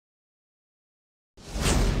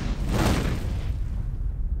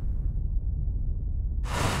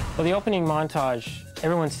Well, the opening montage,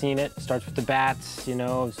 everyone's seen it. Starts with the bats, you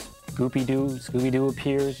know, Scooby-Doo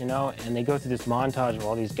appears, you know, and they go through this montage of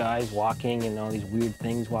all these guys walking and all these weird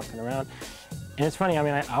things walking around. And it's funny, I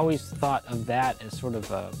mean, I always thought of that as sort of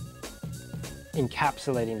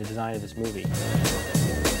encapsulating the design of this movie.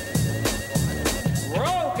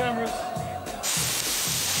 Roll cameras!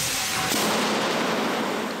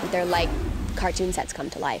 They're like cartoon sets come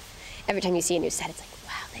to life. Every time you see a new set, it's like,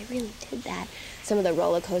 wow, they really did that. Some of the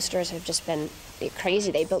roller coasters have just been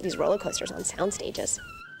crazy. They built these roller coasters on sound stages.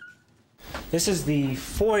 This is the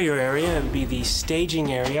foyer area. It would be the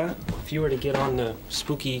staging area. If you were to get on the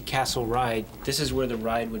Spooky Castle ride, this is where the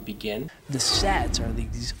ride would begin. The sets are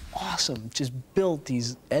these awesome, just built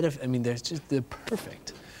they're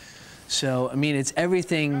perfect. So, I mean, it's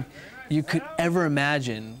everything you could ever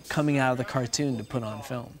imagine coming out of the cartoon to put on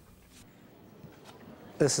film.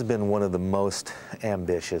 This has been one of the most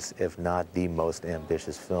ambitious, if not the most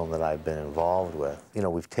ambitious film that I've been involved with. You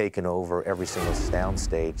know, we've taken over every single sound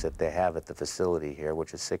stage that they have at the facility here,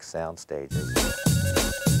 which is 6 sound stages.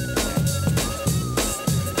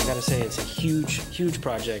 I gotta say, it's a huge, huge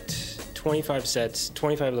project. 25 sets,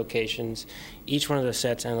 25 locations. Each one of the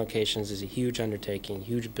sets and locations is a huge undertaking,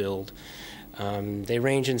 huge build. They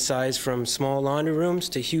range in size from small laundry rooms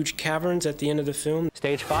to huge caverns at the end of the film.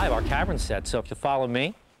 Stage 5, our cavern set. So if you follow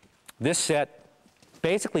me, this set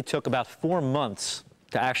basically took about 4 months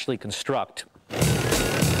to actually construct.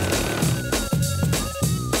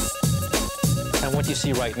 And what you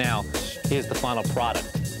see right now is the final product.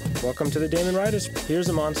 Welcome to the Damon Riders. Here's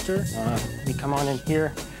the monster. We come on in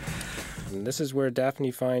here. And this is where Daphne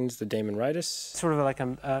finds the Damon Riders. Sort of like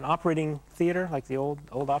an operating theater, like the old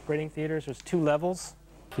operating theaters. There's 2 levels.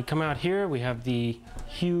 We come out here, we have the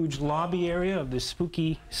huge lobby area of the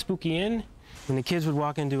Spooky Inn. When the kids would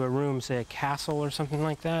walk into a room, say a castle or something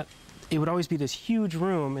like that, it would always be this huge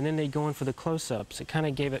room, and then they'd go in for the close-ups. It kind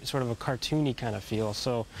of gave it sort of a cartoony kind of feel.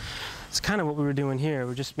 So it's kind of what we were doing here.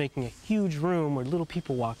 We're just making a huge room where little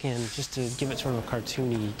people walk in, just to give it sort of a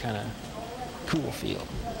cartoony kind of cool feel.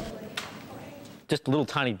 Just little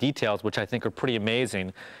tiny details, which I think are pretty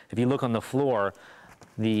amazing. If you look on the floor,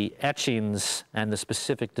 the etchings and the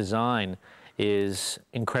specific design is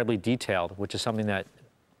incredibly detailed, which is something that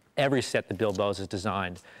every set that Bill Bowes has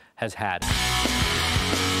designed has had.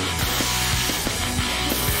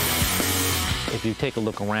 If you take a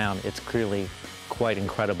look around, it's clearly quite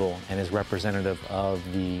incredible and is representative of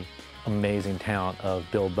the amazing talent of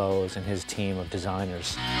Bill Bowes and his team of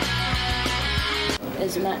designers.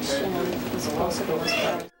 As much as possible as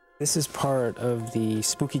far. This is part of the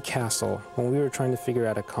Spooky Castle when we were trying to figure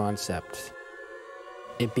out a concept.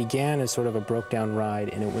 It began as sort of a broke-down ride,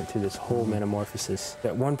 and it went through this whole metamorphosis.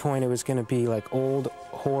 At one point, it was going to be like old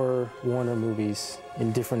horror Warner movies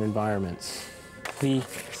in different environments. The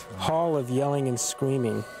hall of yelling and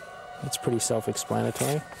screaming, it's pretty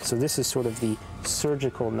self-explanatory. So this is sort of the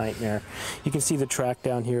surgical nightmare. You can see the track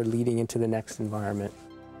down here leading into the next environment.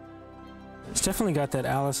 It's definitely got that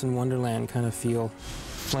Alice in Wonderland kind of feel.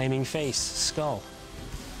 Flaming face, skull.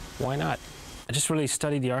 Why not? I just really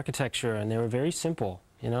studied the architecture, and they were very simple,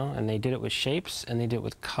 you know, and they did it with shapes and they did it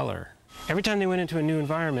with color. Every time they went into a new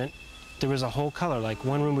environment, there was a whole color. Like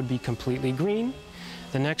one room would be completely green,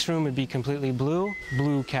 the next room would be completely blue,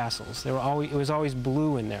 blue castles. It was always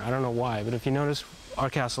blue in there. I don't know why, but if you notice, our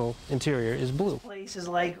castle interior is blue. This place is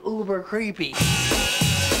like uber creepy.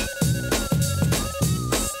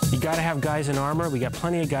 You gotta have guys in armor. We got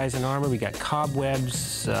plenty of guys in armor. We got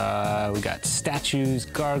cobwebs, we got statues,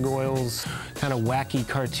 gargoyles, kind of wacky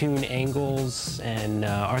cartoon angles and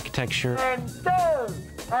architecture.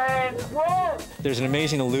 There's an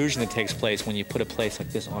amazing illusion that takes place when you put a place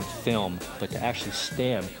like this on film, but to actually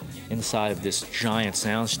stand inside of this giant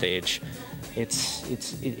soundstage,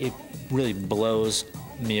 it really blows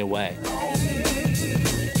me away.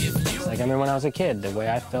 Like, I remember when I was a kid, the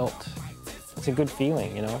way I felt, it's a good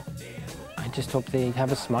feeling, you know? I just hope they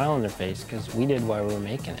have a smile on their face, because we did while we were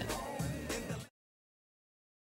making it.